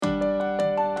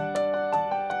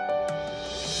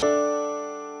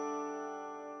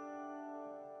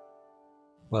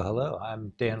Well, hello,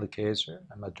 I'm Dan Lucaser.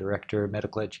 I'm a director of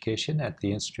medical education at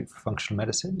the Institute for Functional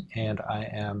Medicine, and I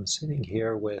am sitting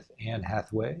here with Anne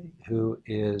Hathaway, who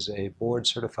is a board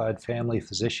certified family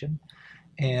physician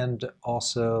and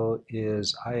also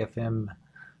is an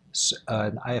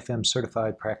IFM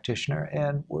certified practitioner.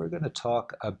 And we're going to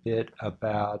talk a bit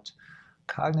about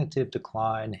cognitive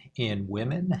decline in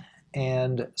women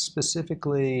and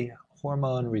specifically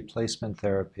hormone replacement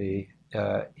therapy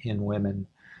in women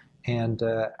and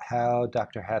how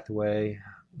Dr. Hathaway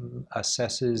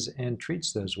assesses and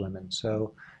treats those women.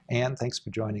 So, Anne, thanks for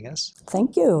joining us.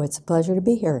 Thank you. It's a pleasure to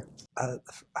be here. I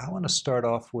want to start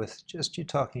off with just you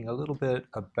talking a little bit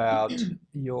about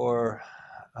your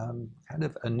kind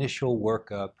of initial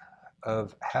workup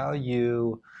of how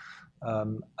you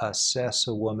assess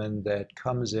a woman that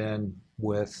comes in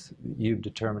with, you've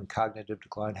determined cognitive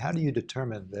decline. How do you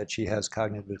determine that she has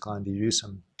cognitive decline? Do you do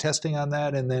some testing on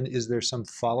that? And then is there some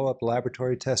follow-up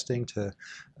laboratory testing to,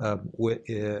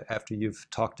 after you've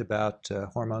talked about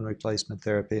hormone replacement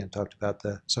therapy and talked about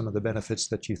some of the benefits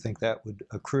that you think that would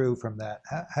accrue from that?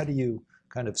 How do you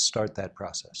kind of start that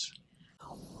process?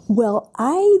 Well,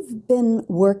 I've been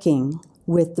working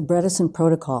with the Bredesen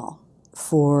protocol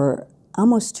for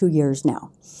almost 2 years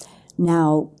now.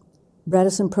 Now,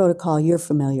 Bredesen protocol, you're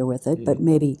familiar with it, but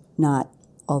maybe not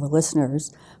all the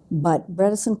listeners. But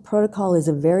Bredesen protocol is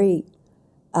a very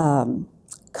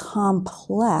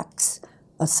complex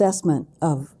assessment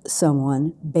of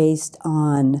someone based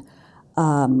on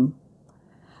a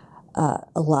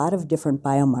lot of different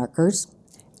biomarkers.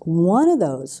 One of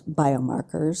those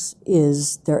biomarkers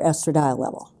is their estradiol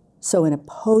level. So in a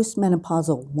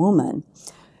postmenopausal woman,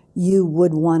 you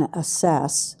would want to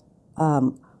assess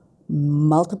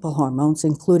multiple hormones,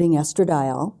 including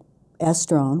estradiol,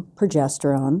 estrone,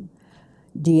 progesterone,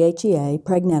 DHEA,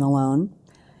 pregnenolone,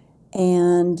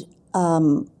 and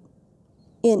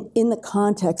in the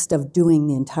context of doing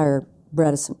the entire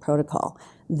Bredesen protocol,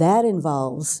 that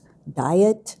involves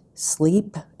diet,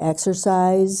 sleep,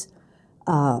 exercise,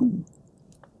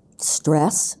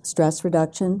 stress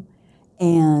reduction,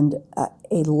 and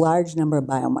a large number of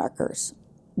biomarkers.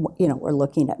 You know, we're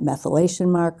looking at methylation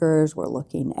markers, we're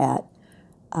looking at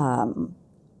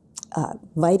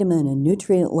vitamin and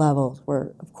nutrient levels,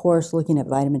 we're, of course, looking at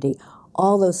vitamin D.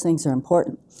 All those things are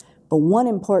important. But one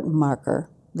important marker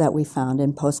that we found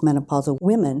in postmenopausal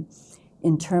women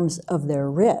in terms of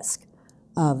their risk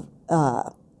of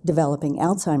developing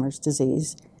Alzheimer's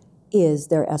disease is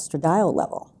their estradiol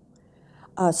level.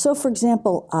 So, for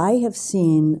example, I have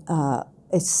seen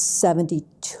a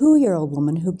 72-year-old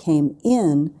woman who came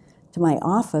in to my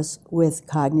office with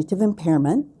cognitive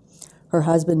impairment. Her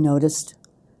husband noticed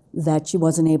that she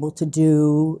wasn't able to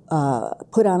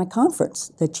put on a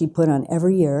conference that she put on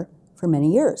every year for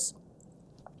many years.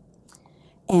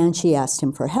 And she asked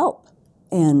him for help.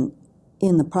 And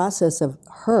in the process of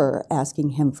her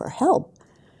asking him for help,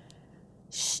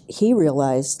 he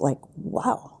realized, like,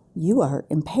 wow, you are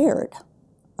impaired.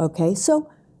 Okay, so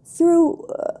through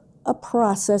a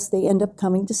process, they end up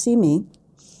coming to see me.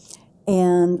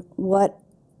 And what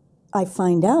I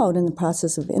find out in the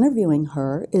process of interviewing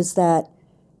her is that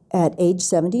at age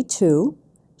 72,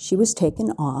 she was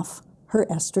taken off her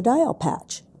estradiol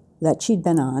patch that she'd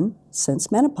been on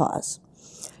since menopause.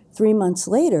 3 months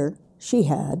later, she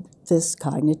had this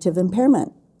cognitive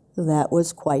impairment that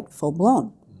was quite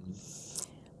full-blown.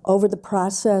 Over the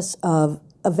process of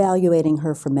evaluating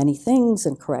her for many things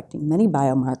and correcting many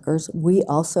biomarkers, we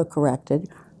also corrected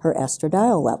her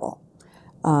estradiol level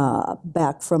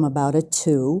back from about a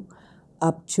 2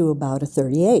 up to about a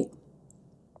 38.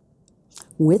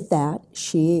 With that,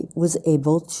 she was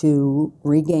able to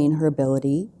regain her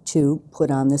ability to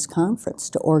put on this conference,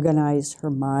 to organize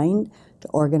her mind, to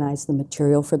organize the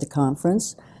material for the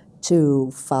conference,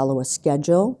 to follow a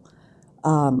schedule,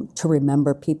 to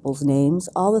remember people's names,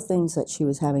 all the things that she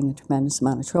was having a tremendous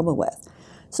amount of trouble with.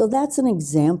 So that's an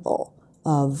example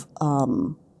of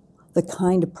the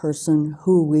kind of person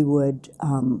who we would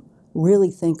really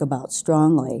think about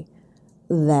strongly,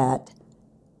 that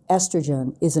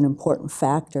estrogen is an important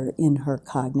factor in her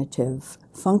cognitive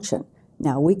function.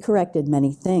 Now, we corrected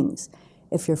many things.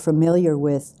 If you're familiar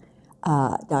with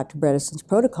Dr. Bredesen's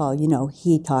protocol, you know,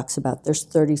 he talks about there's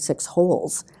 36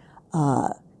 holes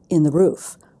in the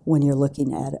roof when you're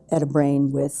looking at a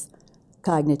brain with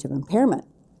cognitive impairment.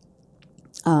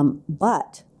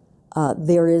 But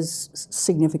there is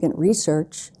significant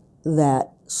research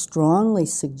that strongly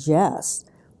suggests,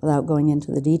 without going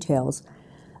into the details,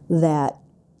 that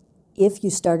if you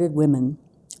started women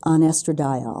on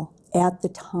estradiol at the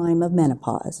time of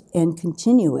menopause and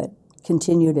continued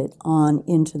it on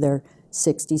into their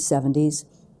 60s, 70s,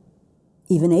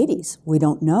 even 80s. We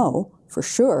don't know for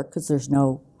sure because there's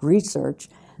no research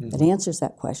that answers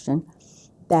that question,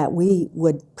 that we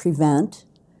would prevent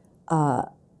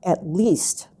at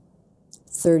least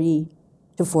 30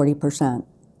 to 40%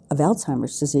 of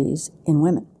Alzheimer's disease in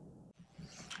women.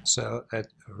 So that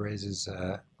raises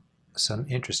some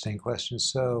interesting questions.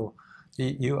 So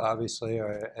you obviously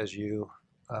are, as you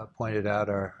pointed out,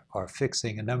 are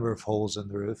fixing a number of holes in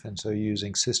the roof, and so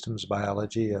using systems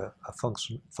biology, a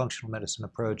functional medicine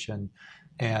approach,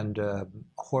 and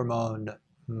hormone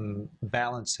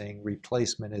balancing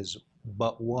replacement is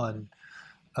but one.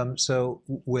 So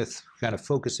with kind of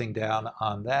focusing down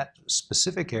on that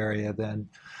specific area, then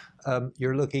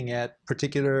you're looking at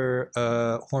particular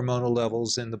hormonal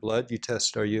levels in the blood. You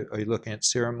test. Are you looking at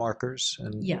serum markers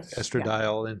and Yes.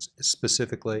 estradiol and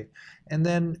specifically? And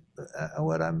then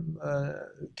what I'm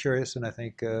curious, and I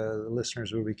think the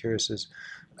listeners will be curious, is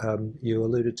you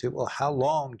alluded to, well, how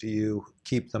long do you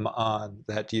keep them on?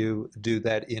 That do you do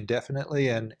that indefinitely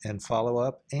and follow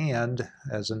up? And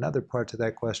as another part to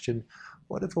that question,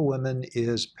 what if a woman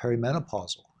is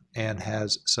perimenopausal and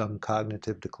has some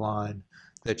cognitive decline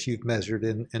that you've measured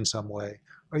in some way?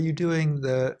 Are you doing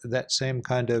that same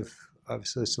kind of,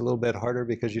 obviously it's a little bit harder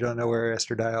because you don't know where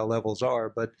estradiol levels are,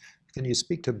 but can you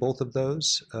speak to both of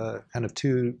those kind of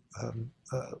two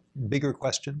bigger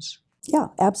questions? Yeah,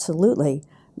 absolutely.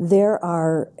 There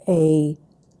are a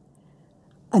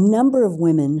number of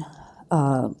women,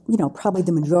 probably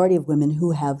the majority of women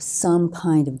who have some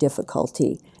kind of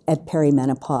difficulty at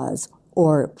perimenopause,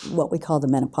 or what we call the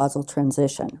menopausal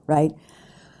transition, right?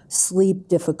 Sleep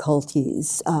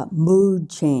difficulties, mood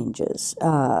changes,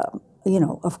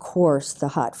 of course, the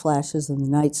hot flashes and the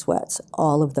night sweats,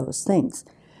 all of those things.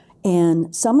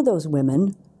 And some of those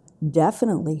women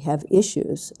definitely have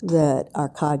issues that are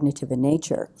cognitive in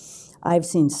nature. I've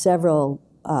seen several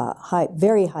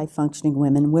very high functioning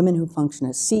women who function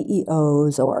as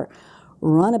CEOs or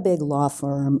run a big law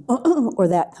firm or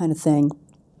that kind of thing.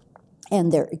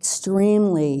 And they're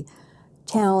extremely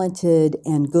talented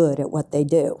and good at what they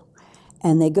do.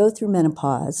 And they go through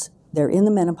menopause, they're in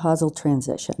the menopausal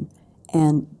transition,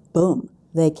 and boom,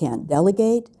 they can't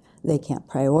delegate, they can't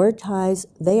prioritize,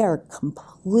 they are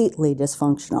completely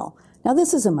dysfunctional. Now,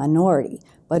 this is a minority,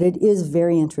 but it is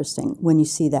very interesting when you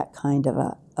see that kind of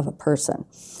a person.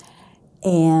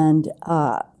 And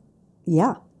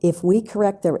if we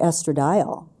correct their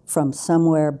estradiol from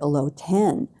somewhere below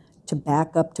 10 to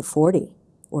back up to 40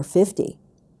 or 50,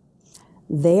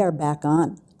 they are back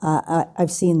on.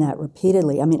 I've seen that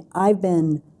repeatedly. I mean, I've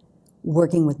been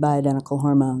working with bioidentical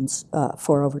hormones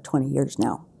for over 20 years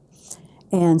now.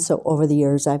 And so over the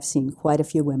years, I've seen quite a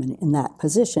few women in that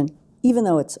position, even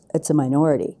though it's a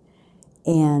minority.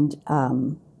 And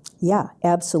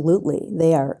absolutely,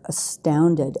 they are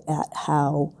astounded at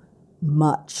how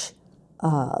much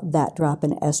that drop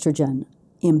in estrogen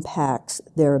impacts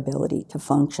their ability to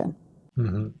function.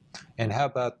 Mm-hmm. And how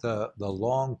about the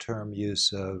long-term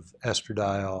use of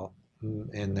estradiol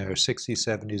in their 60s,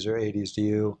 70s, or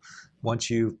 80s? Once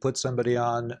you put somebody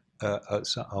on,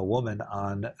 a woman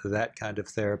on that kind of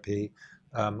therapy,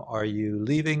 are you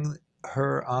leaving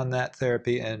her on that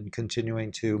therapy and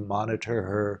continuing to monitor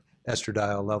her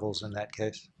estradiol levels in that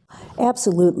case?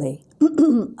 Absolutely.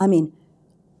 I mean,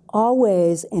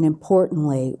 always and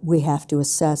importantly, we have to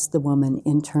assess the woman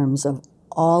in terms of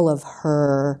all of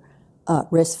her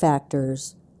risk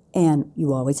factors, and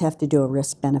you always have to do a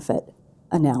risk-benefit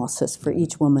analysis for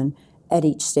each woman at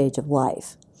each stage of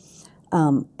life.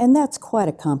 And that's quite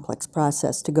a complex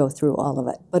process to go through all of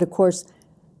it. But of course,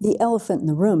 the elephant in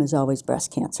the room is always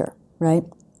breast cancer, right?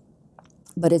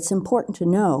 But it's important to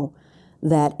know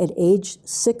that at age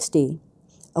 60,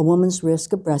 a woman's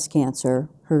risk of breast cancer,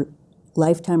 her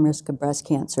lifetime risk of breast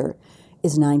cancer,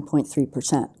 is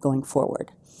 9.3% going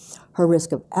forward. Her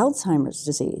risk of Alzheimer's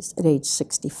disease at age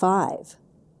 65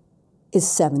 is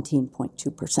 17.2%.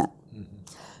 Mm-hmm.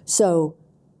 So,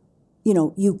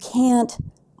 you can't,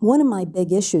 one of my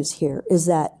big issues here is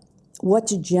that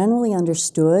what's generally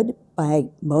understood by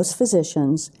most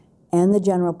physicians and the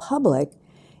general public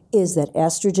is that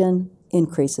estrogen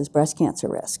increases breast cancer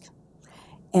risk.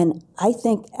 And I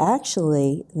think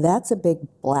actually that's a big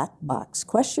black box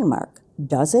question mark.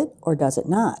 Does it or does it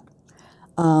not?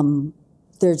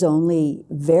 There's only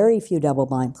very few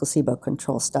double-blind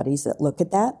placebo-controlled studies that look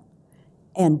at that.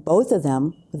 And both of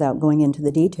them, without going into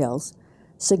the details,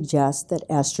 suggest that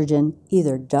estrogen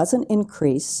either doesn't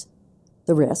increase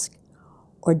the risk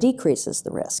or decreases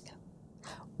the risk.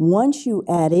 Once you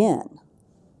add in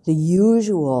the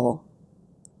usual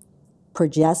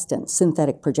progestin,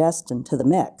 synthetic progestin to the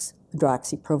mix,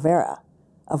 hydroxyprovera,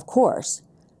 of course,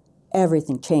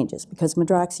 everything changes because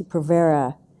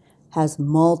medroxyprovera has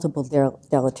multiple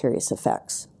deleterious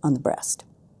effects on the breast.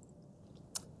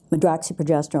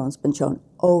 Medroxyprogesterone has been shown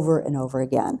over and over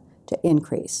again to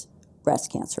increase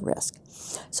breast cancer risk.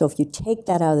 So if you take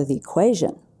that out of the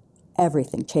equation,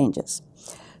 everything changes.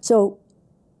 So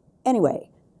anyway,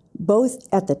 both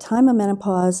at the time of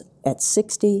menopause, at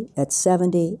 60, at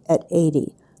 70, at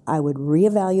 80, I would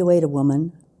reevaluate a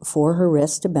woman for her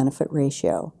risk to benefit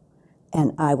ratio,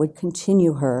 and I would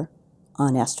continue her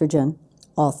on estrogen,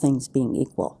 all things being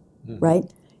equal, right?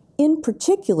 In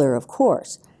particular, of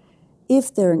course,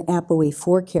 if they're an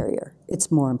ApoE4 carrier,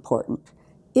 it's more important.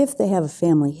 If they have a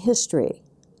family history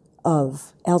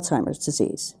of Alzheimer's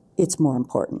disease, it's more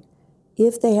important.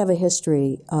 If they have a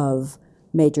history of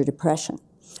major depression,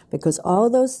 because all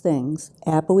of those things,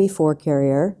 ApoE4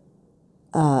 carrier,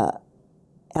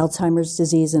 Alzheimer's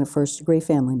disease in a first-degree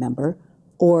family member,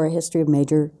 or a history of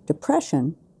major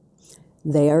depression,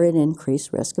 they are at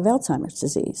increased risk of Alzheimer's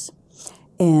disease.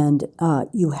 And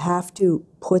you have to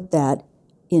put that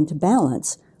into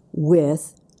balance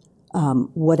with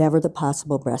whatever the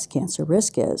possible breast cancer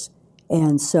risk is.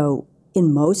 And so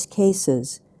in most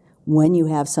cases, when you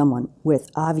have someone with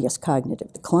obvious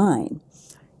cognitive decline,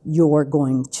 you're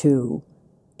going to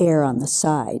err on the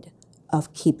side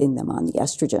of keeping them on the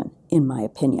estrogen, in my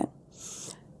opinion.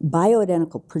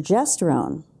 Bioidentical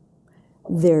progesterone,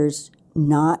 there's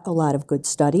not a lot of good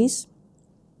studies,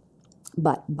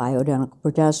 but bioidentical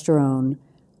progesterone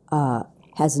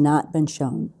has not been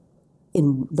shown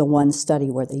in the one study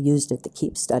where they used it, the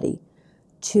KEEP study,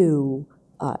 to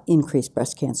increase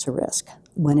breast cancer risk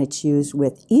when it's used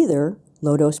with either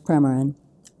low-dose Premarin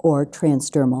or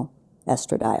transdermal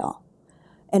estradiol.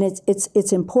 And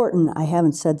it's important, I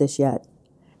haven't said this yet,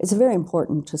 it's very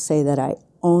important to say that I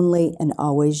only and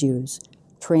always use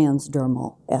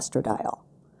transdermal estradiol.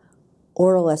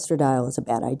 Oral estradiol is a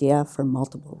bad idea for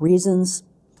multiple reasons.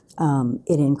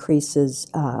 It increases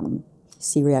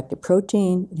C-reactive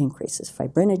protein, it increases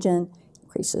fibrinogen,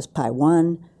 increases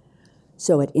PI1,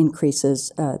 so it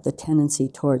increases the tendency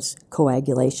towards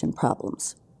coagulation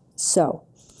problems. So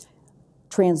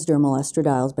transdermal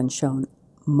estradiol has been shown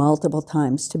multiple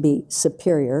times to be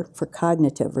superior for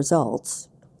cognitive results,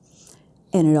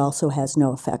 and it also has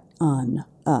no effect on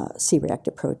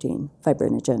C-reactive protein,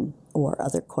 fibrinogen, or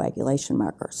other coagulation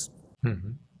markers.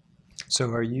 Mm-hmm. So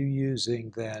are you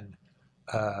using then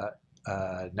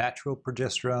natural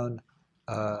progesterone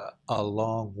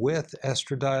along with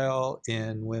estradiol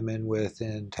in women with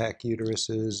intact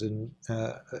uteruses and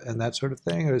that sort of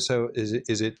thing? Or so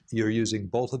is it you're using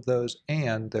both of those,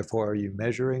 and therefore are you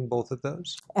measuring both of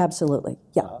those? Absolutely,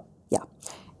 yeah, yeah.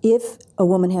 If a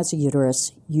woman has a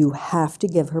uterus, you have to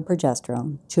give her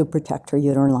progesterone to protect her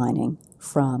uterine lining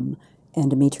from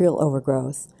endometrial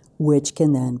overgrowth, which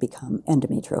can then become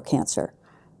endometrial cancer.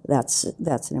 That's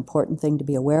an important thing to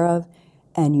be aware of,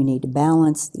 and you need to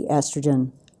balance the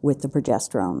estrogen with the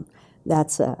progesterone.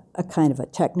 That's a kind of a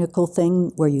technical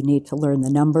thing where you need to learn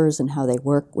the numbers and how they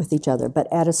work with each other. But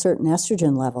at a certain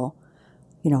estrogen level,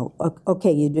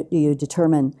 okay, you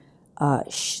determine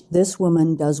this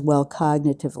woman does well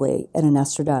cognitively at an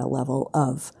estradiol level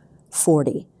of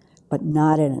 40, but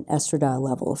not at an estradiol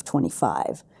level of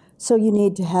 25. So you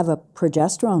need to have a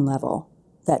progesterone level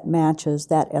that matches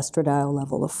that estradiol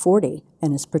level of 40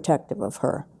 and is protective of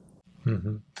her.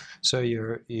 Mm-hmm. So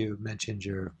you mentioned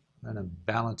you're kind of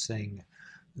balancing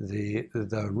the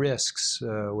risks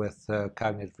with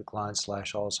cognitive decline /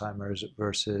 Alzheimer's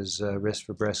versus risk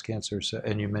for breast cancer. So,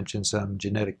 and you mentioned some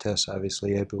genetic tests,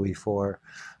 obviously ApoE4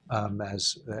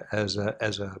 as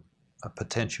a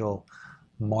potential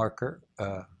marker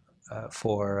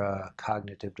for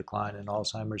cognitive decline in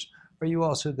Alzheimer's. Are you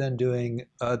also then doing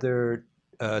other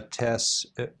tests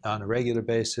on a regular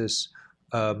basis,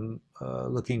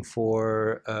 looking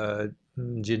for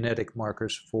genetic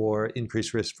markers for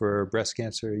increased risk for breast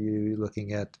cancer? Are you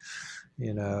looking at,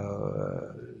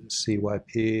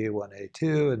 CYP,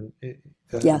 1A2, and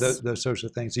Yes. those sorts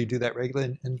of things? Do you do that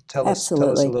regularly? And tell us a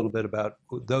little bit about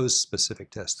those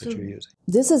specific tests that you're using.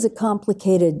 This is a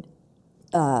complicated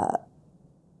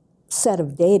set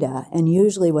of data, and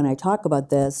usually when I talk about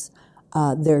this,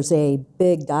 there's a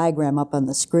big diagram up on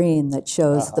the screen that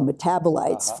shows the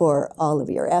metabolites for all of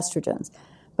your estrogens.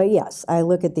 But yes, I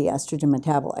look at the estrogen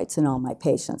metabolites in all my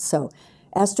patients. So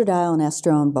estradiol and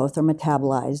estrone both are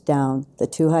metabolized down the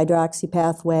 2-hydroxy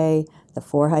pathway, the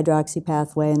 4-hydroxy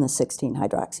pathway, and the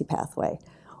 16-hydroxy pathway.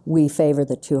 We favor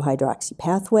the 2-hydroxy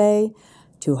pathway.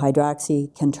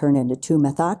 2-hydroxy can turn into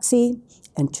 2-methoxy,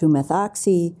 and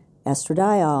 2-methoxy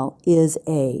estradiol is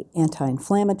a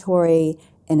anti-inflammatory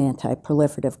an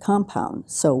anti-proliferative compound.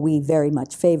 So we very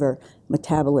much favor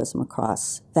metabolism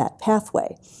across that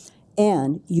pathway.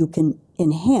 And you can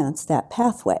enhance that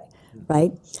pathway,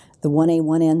 right? The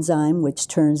 1A1 enzyme, which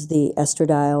turns the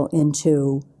estradiol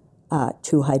into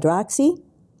 2-hydroxy,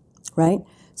 right?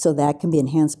 So that can be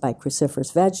enhanced by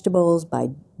cruciferous vegetables,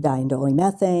 by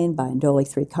diindolylmethane, by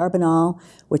indole-3-carbinol,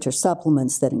 which are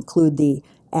supplements that include the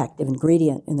active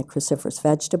ingredient in the cruciferous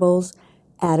vegetables.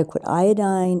 Adequate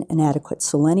iodine and adequate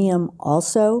selenium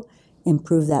also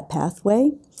improve that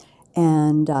pathway.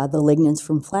 And the lignans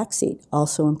from flaxseed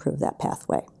also improve that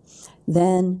pathway.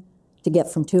 Then to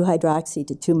get from 2-hydroxy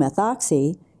to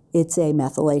 2-methoxy, it's a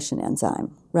methylation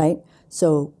enzyme, right?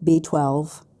 So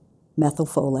B12,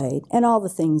 methylfolate, and all the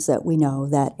things that we know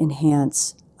that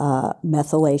enhance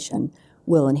methylation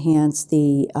will enhance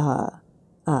the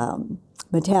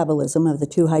metabolism of the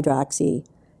 2-hydroxy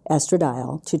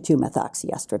estradiol to 2-methoxy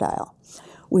estradiol.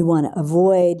 We want to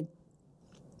avoid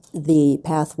the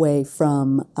pathway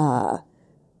from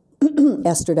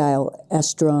estradiol,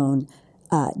 estrone,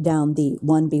 down the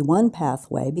 1B1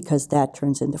 pathway because that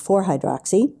turns into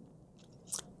 4-hydroxy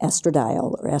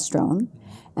estradiol or estrone.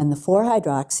 And the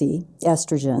 4-hydroxy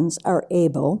estrogens are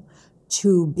able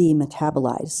to be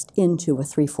metabolized into a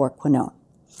 3,4-quinone.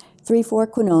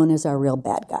 3,4-quinone is our real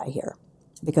bad guy here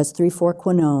because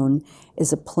 3,4-quinone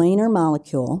is a planar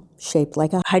molecule shaped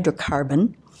like a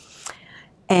hydrocarbon,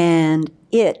 and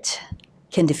it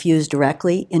can diffuse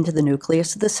directly into the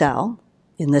nucleus of the cell.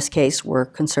 In this case, we're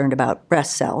concerned about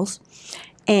breast cells,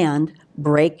 and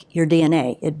break your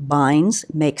DNA. It binds,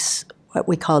 makes what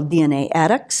we call DNA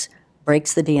adducts,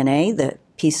 breaks the DNA, the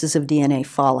pieces of DNA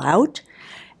fall out,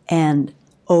 and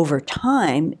over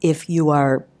time, if you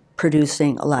are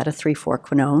producing a lot of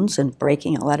 3,4-quinones and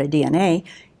breaking a lot of DNA,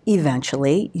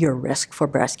 eventually your risk for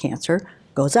breast cancer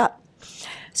goes up.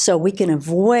 So we can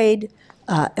avoid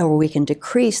or we can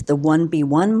decrease the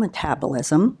 1B1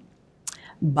 metabolism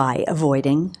by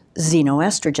avoiding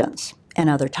xenoestrogens and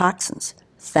other toxins,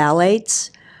 phthalates,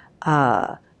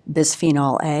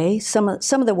 bisphenol A, some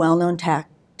of the well-known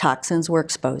toxins we're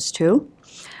exposed to.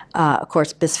 Of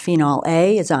course, bisphenol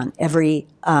A is on every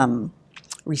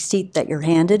receipt that you're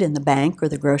handed in the bank or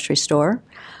the grocery store.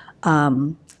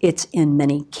 It's in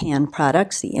many canned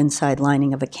products, the inside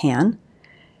lining of a can.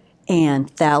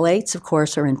 And phthalates, of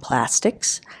course, are in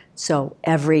plastics. So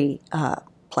every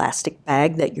plastic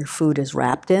bag that your food is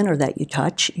wrapped in or that you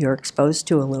touch, you're exposed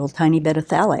to a little tiny bit of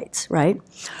phthalates, right?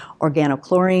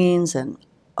 Organochlorines and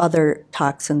other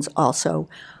toxins also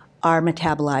are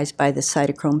metabolized by the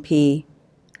cytochrome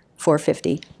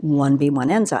P450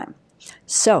 1B1 enzyme.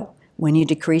 So when you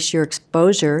decrease your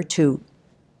exposure to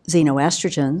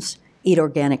xenoestrogens, eat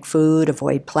organic food,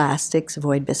 avoid plastics,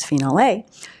 avoid bisphenol A,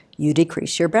 you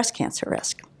decrease your breast cancer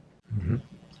risk. Mm-hmm.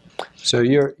 So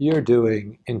you're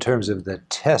doing, in terms of the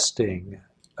testing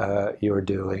you're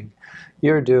doing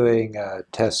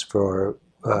tests for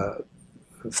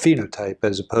phenotype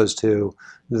as opposed to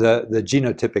the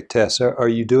genotypic tests. Are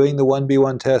you doing the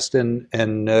 1B1 test and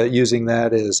using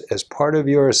that as part of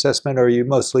your assessment, or are you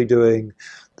mostly doing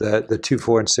the 2,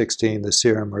 4, and 16, the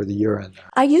serum or the urine?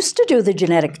 I used to do the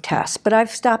genetic test, but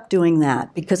I've stopped doing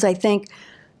that because I think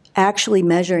actually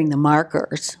measuring the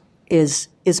markers is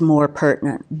more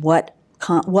pertinent. What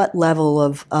level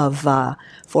of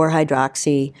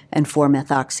 4-hydroxy and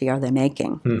 4-methoxy are they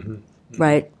making, mm-hmm.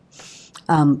 right?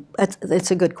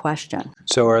 It's a good question.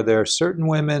 So are there certain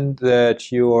women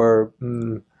that you're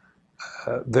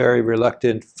very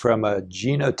reluctant from a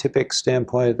genotypic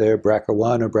standpoint? They're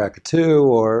BRCA1 or BRCA2,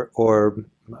 or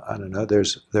I don't know,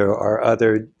 there are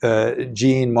other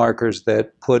gene markers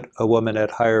that put a woman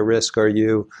at higher risk. Are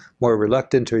you more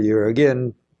reluctant, or you're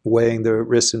again weighing the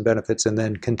risks and benefits and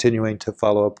then continuing to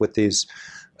follow up with these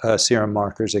serum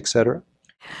markers, et cetera?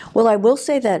 Well, I will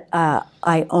say that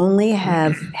I only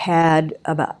have had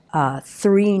about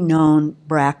 3 known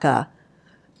BRCA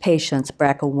patients,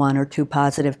 BRCA1 or 2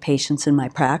 positive patients in my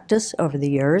practice over the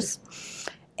years.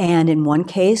 And in one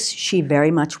case, she very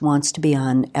much wants to be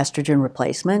on estrogen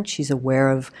replacement. She's aware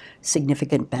of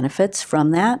significant benefits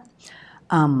from that.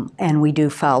 And we do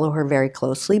follow her very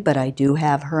closely, but I do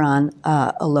have her on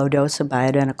a low dose of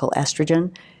bioidentical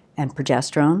estrogen and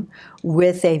progesterone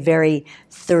with a very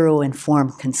thorough,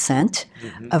 informed consent,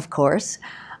 mm-hmm. of course.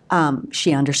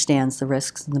 She understands the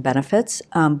risks and the benefits,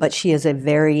 but she is a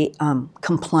very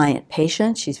compliant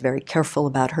patient. She's very careful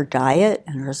about her diet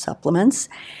and her supplements.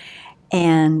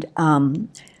 And,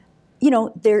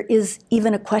 there is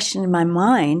even a question in my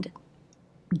mind,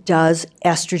 does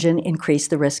estrogen increase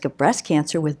the risk of breast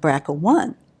cancer with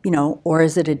BRCA1, or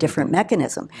is it a different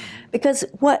mechanism? Because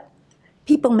what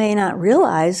people may not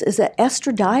realize is that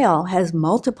estradiol has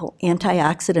multiple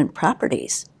antioxidant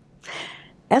properties.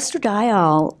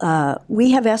 Estradiol,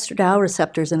 we have estradiol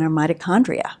receptors in our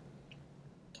mitochondria,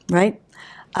 right?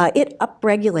 It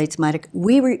upregulates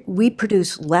we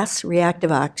produce less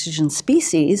reactive oxygen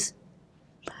species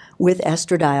with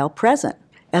estradiol present.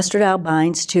 Estradiol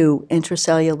binds to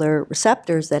intracellular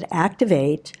receptors that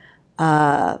activate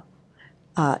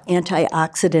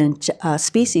antioxidant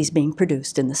species being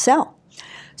produced in the cell.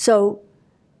 So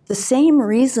the same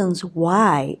reasons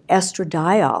why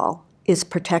estradiol is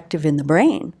protective in the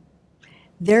brain,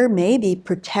 there may be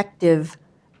protective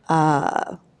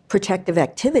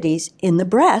activities in the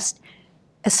breast,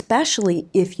 especially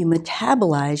if you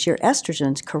metabolize your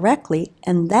estrogens correctly,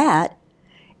 and that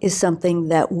is something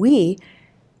that we,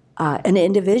 an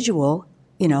individual,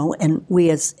 and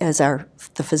we as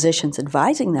the physicians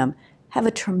advising them, have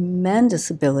a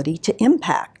tremendous ability to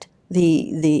impact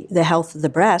the health of the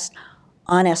breast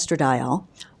on estradiol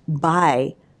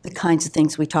by the kinds of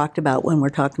things we talked about when we're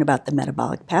talking about the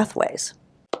metabolic pathways.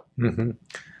 Mm-hmm.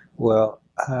 Well,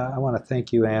 I want to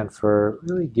thank you, Anne, for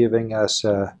really giving us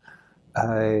a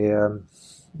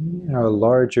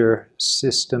larger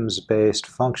systems-based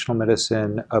functional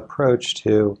medicine approach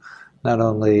to not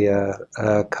only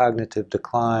cognitive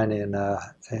decline in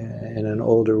an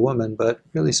older woman, but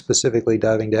really specifically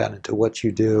diving down into what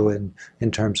you do in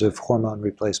terms of hormone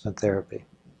replacement therapy.